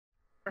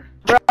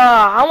Bruh,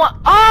 I want.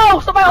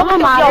 Oh, somebody else.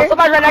 Yo,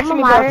 somebody's right next to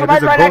me, bro.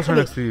 Somebody's right next to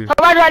me.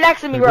 Somebody's right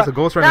next to me, bro. There's a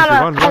ghost right next to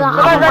you. Run.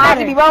 Somebody's right next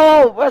to me,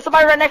 bro.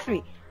 Somebody's right next to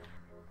me.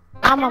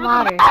 I'm a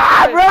modder.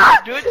 Ah,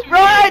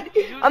 run!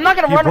 I'm not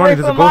gonna run away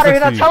from a modder.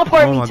 He's not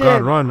teleporting me to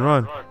him.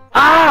 Run.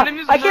 Ah!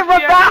 I can't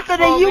run faster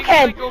than you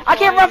can. I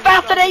can't run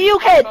faster than you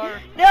can.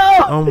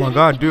 No! Oh my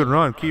god, dude,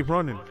 run. Keep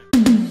running.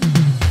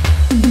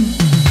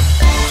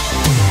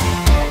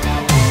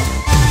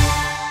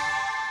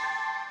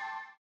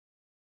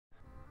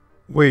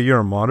 Wait, you're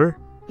a modder?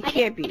 You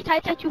can't be.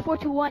 Type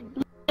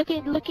 2421. Look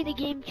at the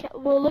game chat.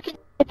 Well, look at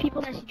the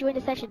people that should join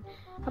the session.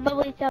 I'm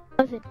level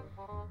 8,000.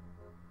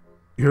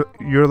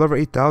 You're level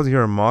 8,000.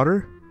 You're a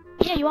modder?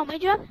 Yeah, you want my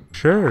job?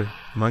 Sure.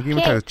 My game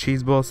tag is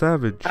Cheeseball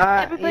Savage.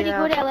 Everybody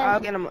go to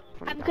LS.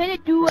 I'm gonna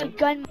do a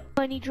gun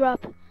money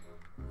drop.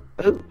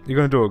 Ooh. You're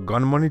gonna do a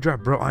gun money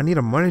drop, bro? I need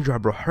a money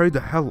drop, bro. Hurry the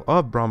hell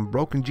up, bro. I'm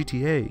broken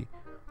GTA.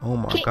 Oh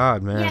my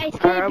god, man. Yeah, it's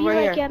gonna be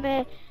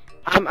like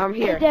I'm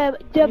here.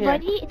 The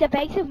money, the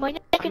bags of money,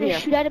 I'm gonna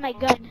shoot out of my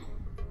gun.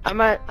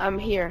 I'm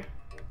here.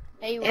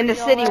 Hey, in the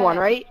city one,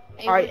 right?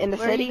 Hey, alright, in the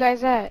where city. Are you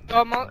guys at?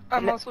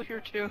 I'm also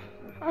here too.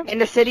 In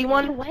the city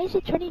one? Why is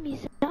it turning me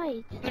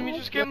sides? Let me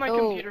just get my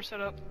computer set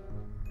up.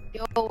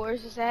 Yo,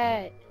 where's this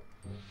at?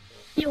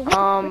 Yo,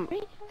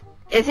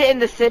 is it in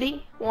the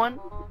city one?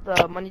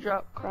 The money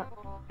drop crap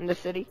in the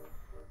city.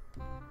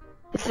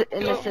 Is it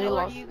in the city?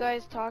 What are you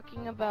guys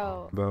talking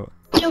about? Yo,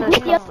 who's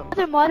the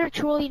other modder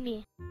trolling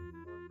me?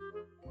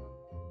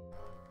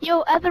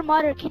 Yo, other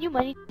modder, can you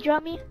money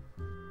drop me?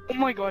 Oh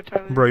my god,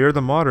 Tyler. Bro, you're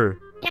the modder.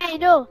 Yeah, I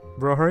know.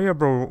 Bro, hurry up,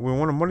 bro. We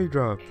want a money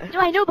drop. No,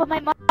 I know, but my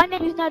mod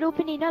menu's not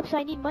opening up, so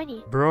I need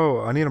money.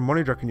 Bro, I need a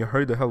money drop. Can you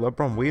hurry the hell up,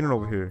 bro? I'm waiting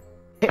over here.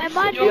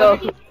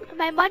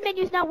 My mod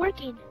menu's not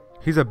working.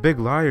 He's a big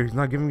liar. He's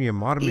not giving me a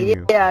mod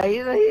menu. Yeah,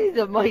 he's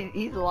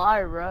a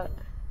liar, bro.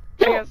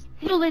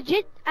 No,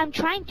 legit, I'm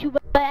trying to,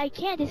 but I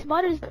can't. This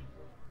mod is...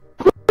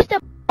 Who's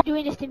the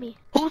doing this to me?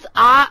 Who's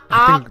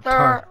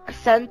Arthur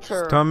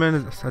Center?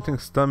 I think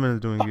Stuntman is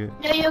doing it.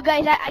 No, yo,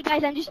 guys,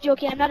 I'm just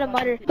joking. I'm not a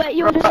modder. But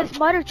yo, there's this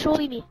modder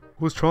trolling me.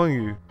 Who's trolling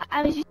you?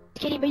 I was just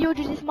kidding, but yo,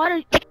 there's this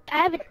modder. I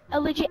have a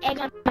legit egg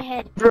on my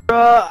head. Bruh,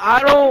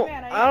 I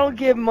don't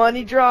give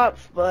money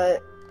drops,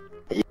 but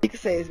you can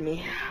say it's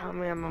me. I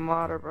mean, I'm a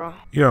modder, bro.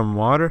 You're a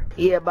modder?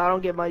 Yeah, but I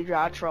don't give money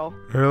drop. I troll.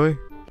 Really?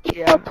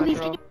 Yeah. Yo, please,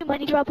 can you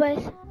money drop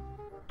us?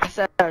 I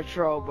said I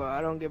troll, bro.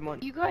 I don't give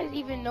money. You guys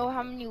even know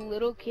how many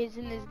little kids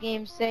in this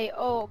game say,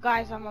 "Oh,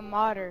 guys, I'm a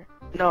modder."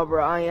 No,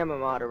 bro, I am a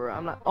modder, bro.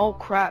 I'm not. Oh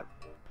crap.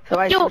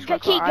 Yo,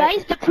 okay,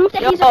 guys, the proof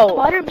that he's a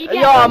modder, maybe.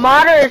 Yo, a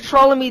modder is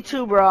trolling me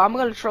too, bro. I'm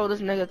gonna troll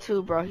this nigga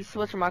too, bro. He's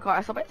switching my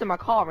car. Somebody's in my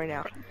car right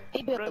now.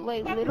 Hey, but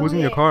like, who's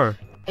in your car?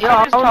 Yo,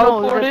 I don't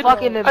know. He's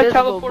fucking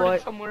invisible, boy.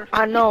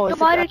 I know. The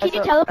modder, can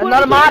you teleport?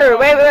 Another modder.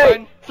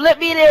 Wait. Flip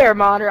me there,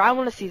 modder. I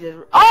want to see this.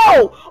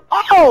 Oh!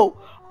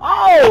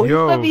 He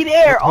flipped me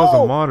there.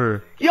 Oh, a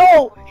modder.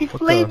 Yo, he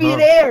flipped me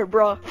there,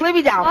 bro. Flip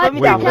me down.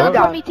 Wait,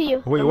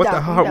 Wait, what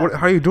the hell?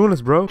 How are you doing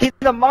this, bro? He's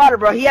a modder,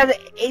 bro. He has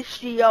an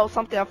HGO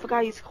something. I forgot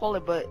how you call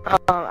it, but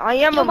I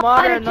am a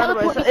modder.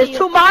 It's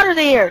two modders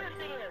in here.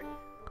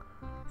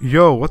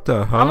 Yo, what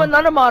the hell? I'm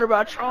another modder,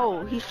 bro.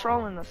 He's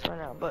trolling us right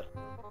now, but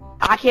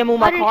I can't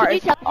move my car. He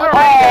he popped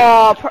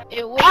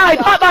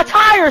my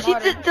tires. He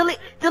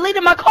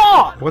deleted my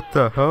car. What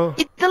the hell?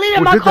 He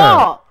deleted my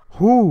car.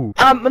 Who?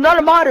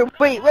 Another modder.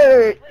 Wait.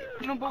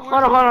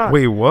 Hold on.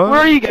 Wait, what? Where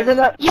are you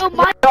guys? Yo,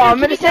 modder,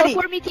 I'm in the city.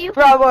 Teleport me to you?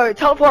 Bro,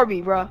 teleport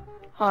me, bro.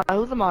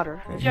 Who's the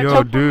modder?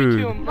 Yo,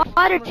 dude.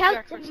 Modder,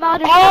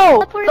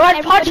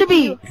 somebody's punching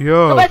me.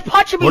 Yo, somebody's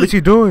punching me. What is he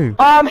doing?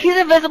 He's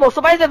invisible.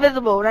 Somebody's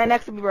invisible right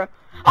next to me, bro.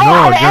 Oh, no,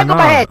 I got an egg on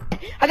my head.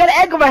 I got an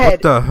egg on my head.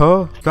 What the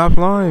hell? Stop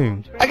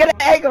lying. I got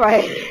an egg on my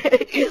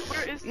head.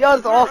 Yo,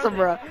 it's awesome,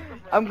 bro.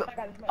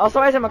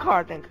 Somebody's in my car,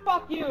 I think.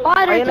 Fuck you.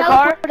 Modder,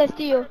 teleport us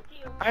to you.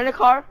 Are you in the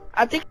car?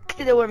 I think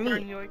he's there with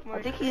me.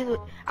 I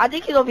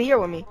think he's over here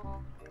with me.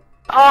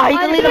 Oh, he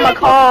deleted my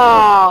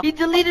car. He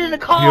deleted the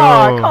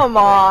car. Yo. Come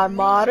on,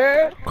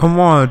 modder. Come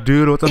on,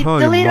 dude. What the hell?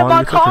 He deleted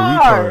my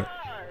car.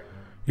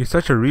 You're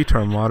such a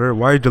retard, modder.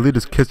 Why you delete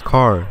this kid's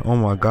car? Oh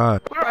my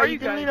god. Where are you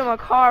guys? He deleted my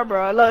car,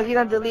 bro. Look, he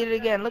done deleted it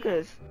again. Look at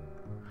this.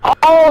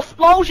 Oh,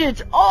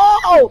 explosions.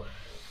 Oh.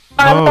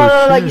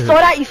 Look. You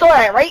saw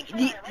that, right?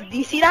 Do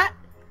you see that?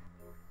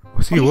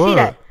 See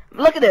what?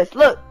 Look at this.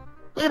 Look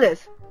at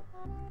this.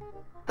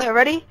 Okay,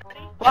 ready?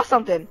 Watch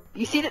something.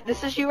 You see that?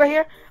 This is you right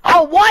here.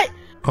 Oh, what?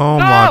 Oh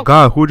my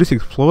god, who just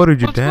exploded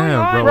you?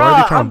 Damn, bro. Why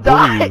are they trying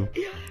to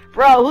bully you?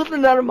 Bro, who's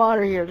another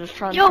modder here just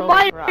trying to Yo,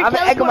 modder, I have an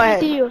egg on my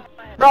head.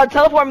 Bro,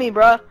 teleport me,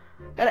 bro.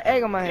 Got an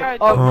egg on my head.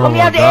 Oh, put me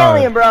as the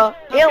alien, bro.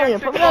 Alien,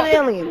 put me as the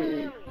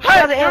alien. Put me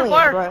as the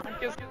alien, bro.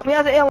 Put me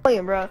as the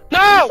alien, bro.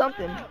 No!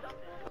 Something.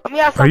 Put me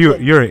as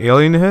something. You're an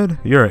alien head?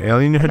 You're an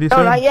alien head, you say?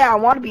 No, yeah, I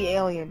want to be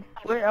alien.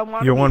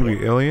 You want to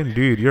be alien?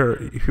 Dude,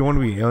 if you want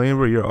to be alien,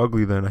 bro, you're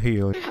ugly then. I hate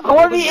aliens. I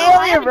want to be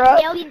alien, bro.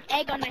 Alien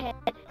egg on my head.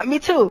 Me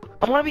too.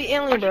 I want to be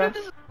alien, bro.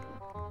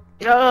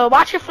 Yo,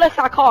 watch it flip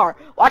my car.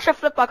 Watch it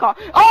flip my car.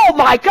 Oh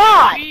my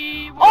god!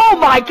 Oh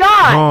my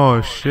god!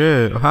 Oh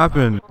shit, what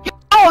happened?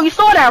 Oh, you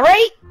saw that,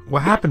 right?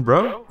 What happened,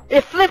 bro?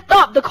 It flipped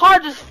up. The car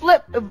just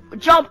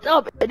jumped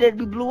up, and then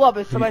we blew up.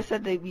 And somebody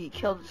said we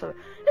killed each other.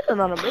 This is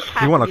none of this.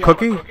 You want a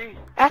cookie?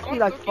 Has to be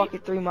like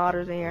fucking 3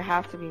 modders in here.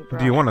 Have to be, bro.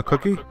 Do you want a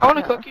cookie? I want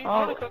a cookie.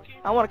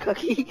 I want a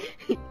cookie.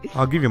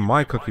 I'll give you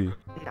my cookie.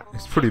 No.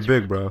 It's pretty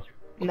big, bro.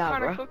 Nah, What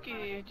kind bro. of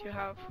cookie do you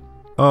have?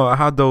 Oh, I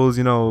had those,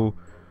 you know,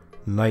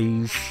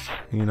 nice,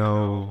 you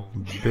know,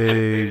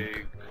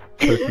 big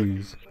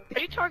cookies.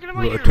 Are you talking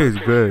about Well, your... it tastes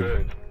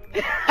good.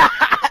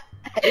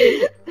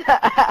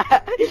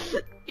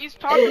 He's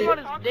talking about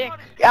his dick.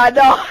 I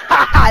know.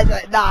 I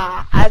said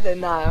nah. I said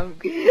nah.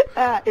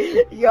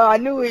 Yo, I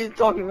knew what he was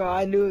talking about.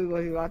 I knew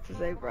what he was about to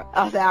say, bro.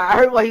 I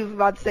heard what he was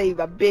about to say.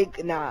 About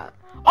big nah.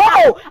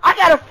 Oh, I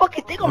got a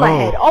fucking thing on my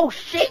head. Oh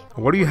shit.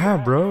 What do you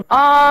have, bro?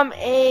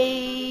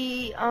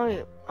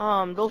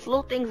 Those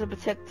little things that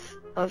protect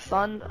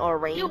sun or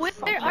rain. Dude, where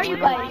are you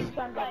guys?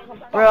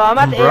 Bro, I'm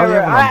at the Umbrella? You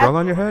area. have an umbrella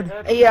on your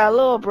head? Yeah, a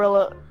little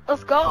umbrella.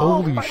 Let's go.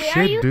 Holy Where are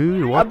shit, you?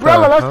 dude. What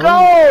Umbrella, the let's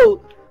hell?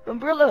 go.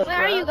 Umbrella. Where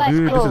are you guys?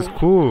 Dude, this is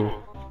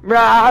cool. Bro,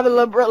 I have a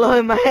little umbrella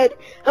in my head.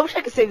 I wish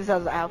I could save this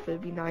as an outfit.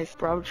 It'd be nice,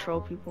 bro. I would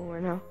troll people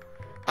right now.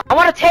 I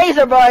want a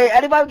taser, bro.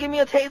 Anybody give me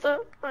a taser?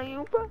 Are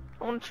you, bro?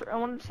 I want to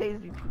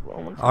tase these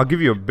people. I'll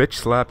give you a bitch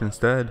slap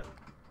instead.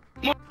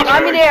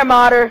 Find me there,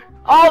 Modder.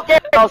 Oh, there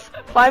it goes.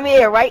 Find me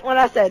there, right when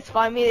I said,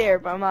 find me there,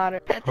 bro, Modder.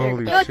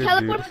 Holy Yo, shit, dude.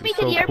 teleport This me is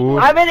to the so airport. cool.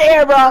 I'm in the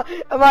air, bro.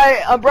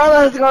 My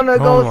umbrella is gonna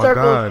go Oh in my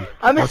circles. God.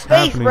 I'm in What's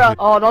space, happening, bro. dude?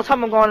 Oh, don't tell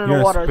me I'm going in You're the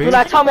in water. Do space?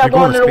 not tell me I'm You're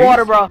going going in the to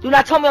water, space? bro. Do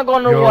not tell me I'm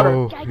going in the water.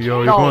 Yo,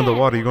 you're No. going in the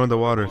water. You're going in the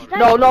water.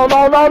 No, no,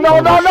 no, no, no, no,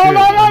 no, no, no,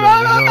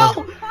 no, no,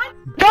 no.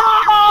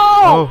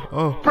 No!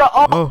 Oh, Bro,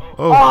 oh.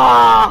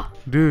 Ah!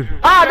 Dude.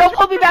 Ah, don't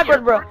put me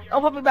backward, bro.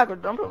 Don't put me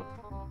backward. Don't put me.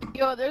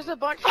 Yo, there's a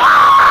bunch of...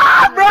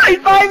 Ah, bro, he's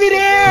find me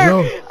there.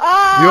 Yo.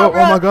 Ah, Yo,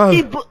 bro. oh my God.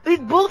 He's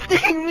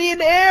boosting me in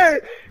the air.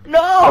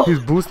 No. He's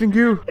boosting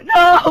you?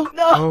 No,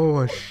 no.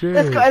 Oh, shit.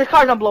 This car's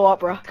gonna blow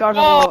up, bro. This car's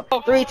gonna blow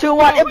up. 3, 2,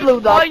 1. It blew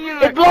up. flying in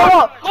It blew the-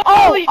 up. Oh,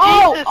 Holy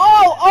oh, Jesus.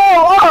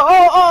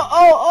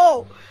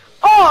 oh.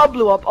 Oh, it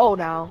blew up. Oh,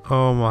 now.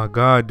 Oh my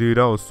god, dude.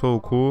 That was so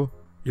cool.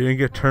 You're gonna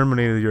get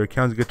terminated. Your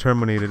accounts get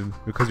terminated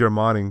because you're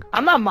modding.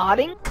 I'm not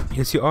modding.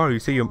 Yes, you are. You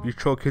say you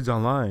troll kids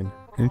online.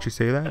 Didn't you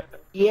say that?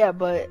 Yeah,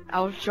 but I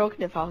was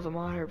joking if I was a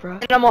modder, bro.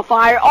 And I'm on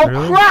fire. Oh,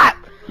 Really? crap.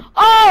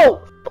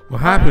 Oh.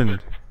 What happened?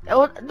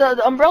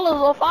 The umbrella's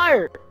on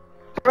fire.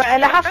 Bro,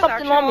 and I have Guys,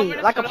 something actually, on I'm me,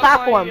 gonna like a set up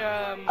my,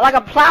 platform. Like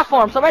a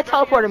platform. Somebody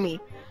teleported me.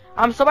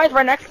 Somebody's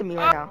right next to me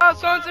right now. Oh,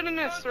 someone's in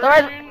this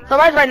surgeon.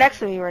 Somebody's right next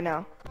to me right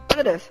now. Look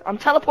at this. I'm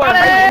teleporting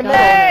right Hey, next to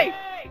hey!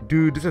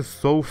 Dude, this is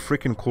so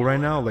freaking cool right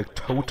now. Like,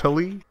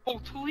 totally.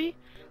 Totally?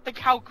 Like,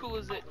 how cool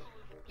is it?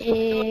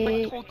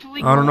 Eh, Like,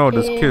 totally I don't know.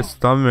 cool. This kid's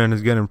stuntman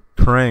is getting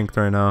pranked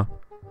right now.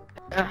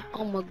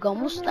 oh my god,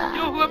 musta.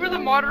 Yo, whoever the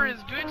modder is,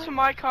 do it to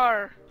my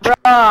car. Bruh,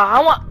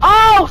 I want.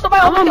 Oh,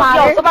 somebody open the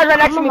modder. Yo, somebody's right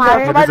next to me, bro.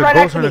 modder. Somebody's There's a right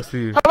next ghost to right next to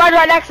me. you. Somebody's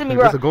right next to me,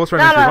 bro. There's a ghost right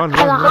next to you. Run, run,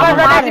 Somebody's run.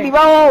 right next to me,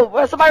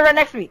 bro. Somebody's right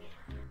next to me.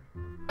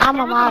 I'm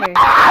a modder.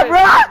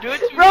 Ah, Do it run!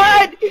 to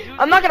Run! me.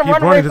 I'm not gonna Keep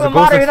run away running. There's a from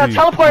ghost modder. He's next not to you.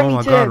 teleporting Oh me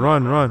my to god, him.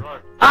 run, run.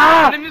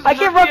 Ah, My name is I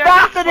can run Murphy.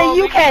 faster than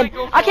you can.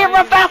 I can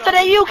run faster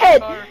than you can.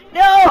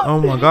 No.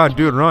 Oh my god,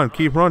 dude, run.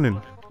 Keep running.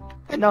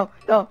 No.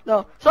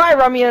 Sorry,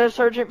 run me in a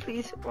surgeon,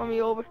 please. Run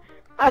me over.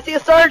 I see a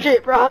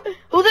sergeant, bro.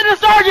 Who's in a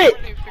sergeant?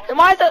 Am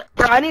I the?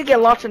 Bro, I need to get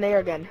launched in the air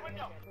again.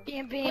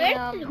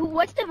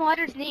 What's the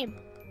modder's name?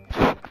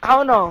 I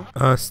don't know.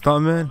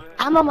 Stuntman?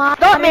 I'm a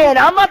modder. No, man,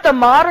 I'm not the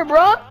modder,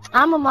 bro.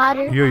 I'm a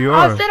modder. You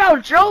I are. said I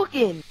was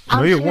joking. No,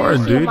 I'm you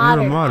weren't, seriously a dude. You're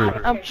a modder.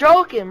 modder. I'm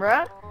joking,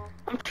 bro.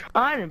 I'm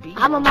trying to be.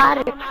 I'm a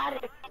modder.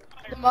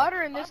 The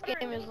modder in this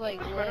game is like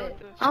lit.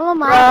 I'm a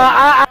Bro,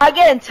 modder. I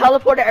get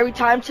teleported every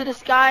time to the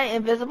sky,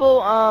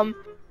 invisible.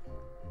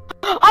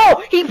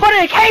 Oh, he put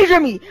in a cage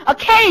on me. A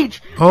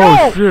cage. Oh,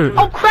 no. shit.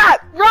 Oh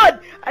crap! Run!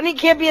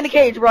 Can't be in the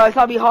cage, bro. It's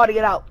gonna be hard to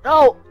get out.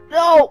 No,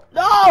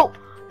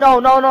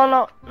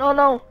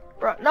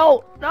 bro.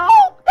 No.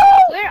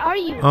 Where are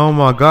you? Oh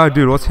my god,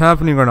 dude, what's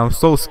happening right now? I'm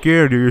so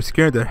scared, dude. You're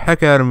scared the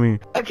heck out of me.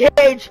 A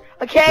cage.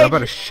 Dude, I'm about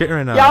to shit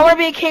right now. Yeah, I wanna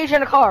be a cage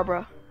in a car,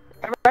 bro.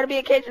 I wanna be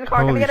a cage in a car.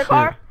 Can I Holy get a shit.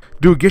 car?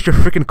 Dude, get your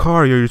freaking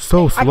car, yo. You're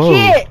so slow. I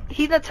can't.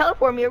 He's gonna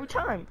teleport me every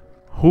time.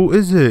 Who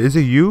is it? Is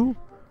it you?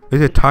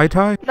 Is it Tai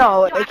Tai?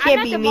 No, I'm it can't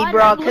not be the me, modder.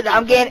 bro. I'm Cause looking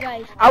I'm for you getting.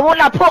 guys. I will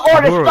not put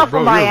all this stuff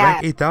on my you're ass.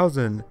 rank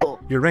 8,000.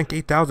 You're rank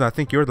 8,000. I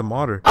think you're the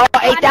modder. Oh,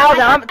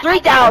 8,000. I'm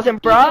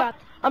 3,000, bro.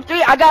 I'm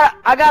 3. I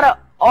got a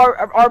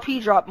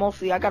RP drop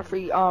mostly. I got a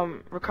free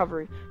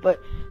recovery.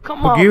 But come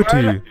Who on, gave it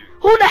bro. to you?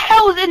 Who the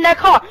hell is in that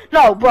car?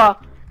 No, bro.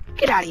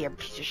 Get out of here,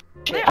 piece of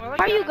shit. Where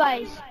are you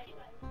guys?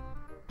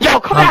 Yo,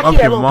 come I'm back up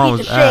here, your little mom's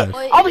piece of shit.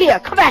 ass. Over here.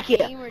 Come back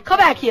here. Come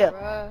back here.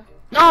 Bruh.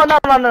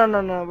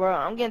 No, bro.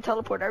 I'm getting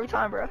teleported every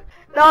time, bro.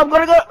 No, I'm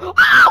gonna go.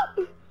 Ow!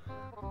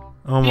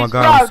 Oh my Bro,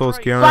 god, I'm so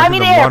scared. Fly me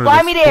there. The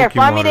Fly me there. spooky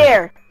Fly me modder.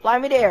 there. Fly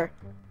me there.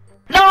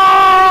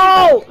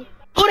 No!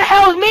 Who the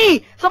hell is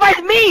me?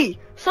 Somebody's me.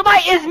 Somebody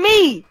is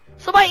me.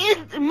 Somebody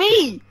is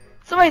me.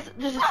 Somebody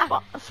just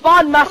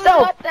spawned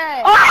myself. What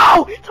the?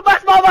 Oh! Somebody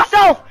spawned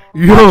myself.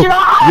 Yo, Watch it.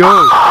 yo,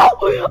 Oh!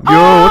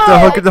 yo, what the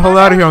hell? Get the hell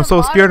out of here. I'm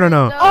so scared right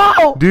now.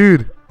 Oh!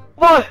 Dude,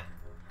 What?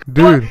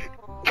 Dude.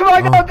 Come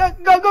on,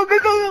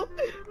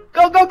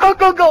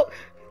 go.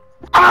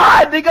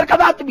 Ah, they're gonna come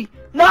after me.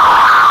 No!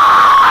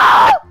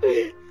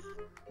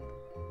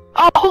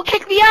 Oh, who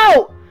kicked me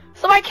out?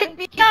 Somebody kicked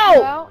me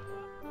out.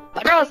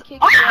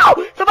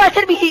 Oh, somebody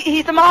hit me.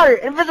 He's a modder.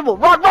 Invisible.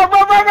 Run.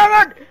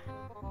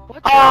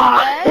 What the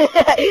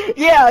heck?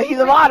 Yeah, he's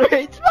a modder.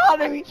 He's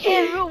spawning me.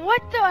 Yeah,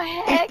 what the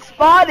heck? He's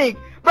spawning.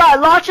 Bro,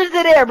 launches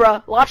in there,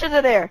 bro. Launches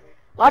in there.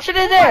 Launches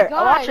in there.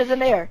 Launches in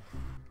there.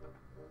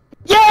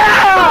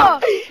 Yeah!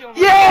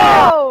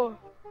 Yeah! Oh.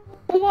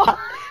 What?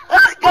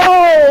 Let's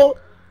go!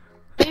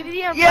 Dude,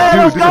 Yeah,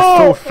 let's this is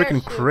go! so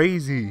freaking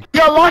crazy.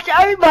 Yo, launch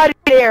everybody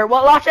there.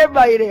 Well, launch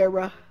everybody there,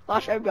 bro.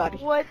 Launch everybody.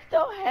 What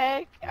the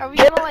heck? Are we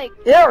gonna like?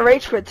 Yeah,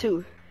 rage quit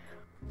too.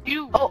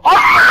 You.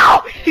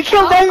 Oh! He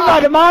killed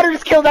everybody. The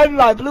modders killed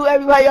everybody. Blew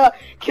everybody up.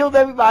 Killed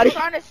everybody. I'm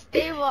trying to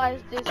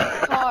stabilize this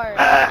car.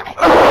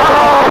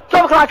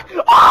 12 o'clock.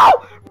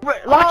 Oh!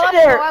 Launch it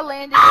there. Oh, I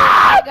landed.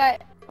 I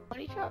got.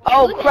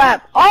 Oh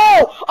crap!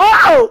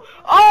 Oh!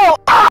 Yo.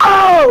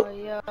 Oh!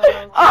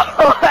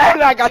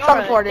 Everybody got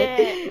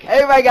teleported.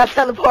 Everybody got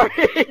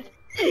teleported.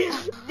 Yo,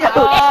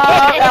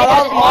 that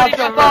was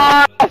awesome.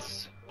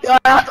 Yo,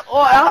 that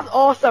was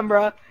awesome,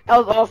 bro.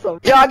 That was awesome.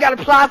 Yo, I got a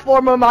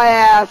platform on my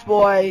ass,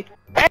 boy.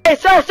 Hey,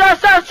 sir!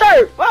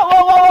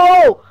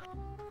 Whoa!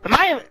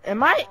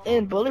 Am I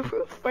in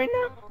bulletproof right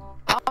now?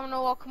 I don't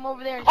know. I'll come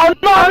over there. And Oh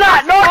no, I'm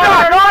not! No,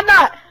 I'm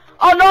not!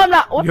 Oh no, I'm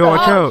not! What Yo, the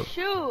watch hell? out.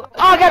 Shoot. Oh,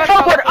 I got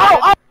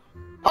teleported!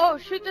 Oh,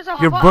 shoot! There's a.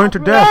 You're fire, burned to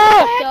bro. death.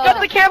 Got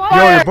the Yo,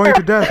 campfire! you're burning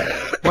to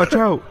death. Watch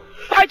out.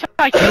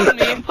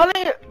 Prioritize me.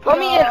 Put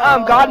me in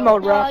God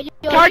mode, bro.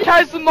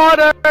 Prioritize the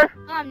modder.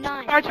 I'm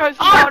not. Prioritize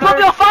the Oh, put me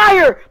modder. on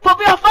fire! Put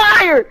me on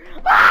fire!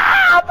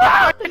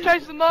 Ah, bro!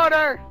 Prioritize the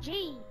modder.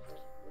 Gee.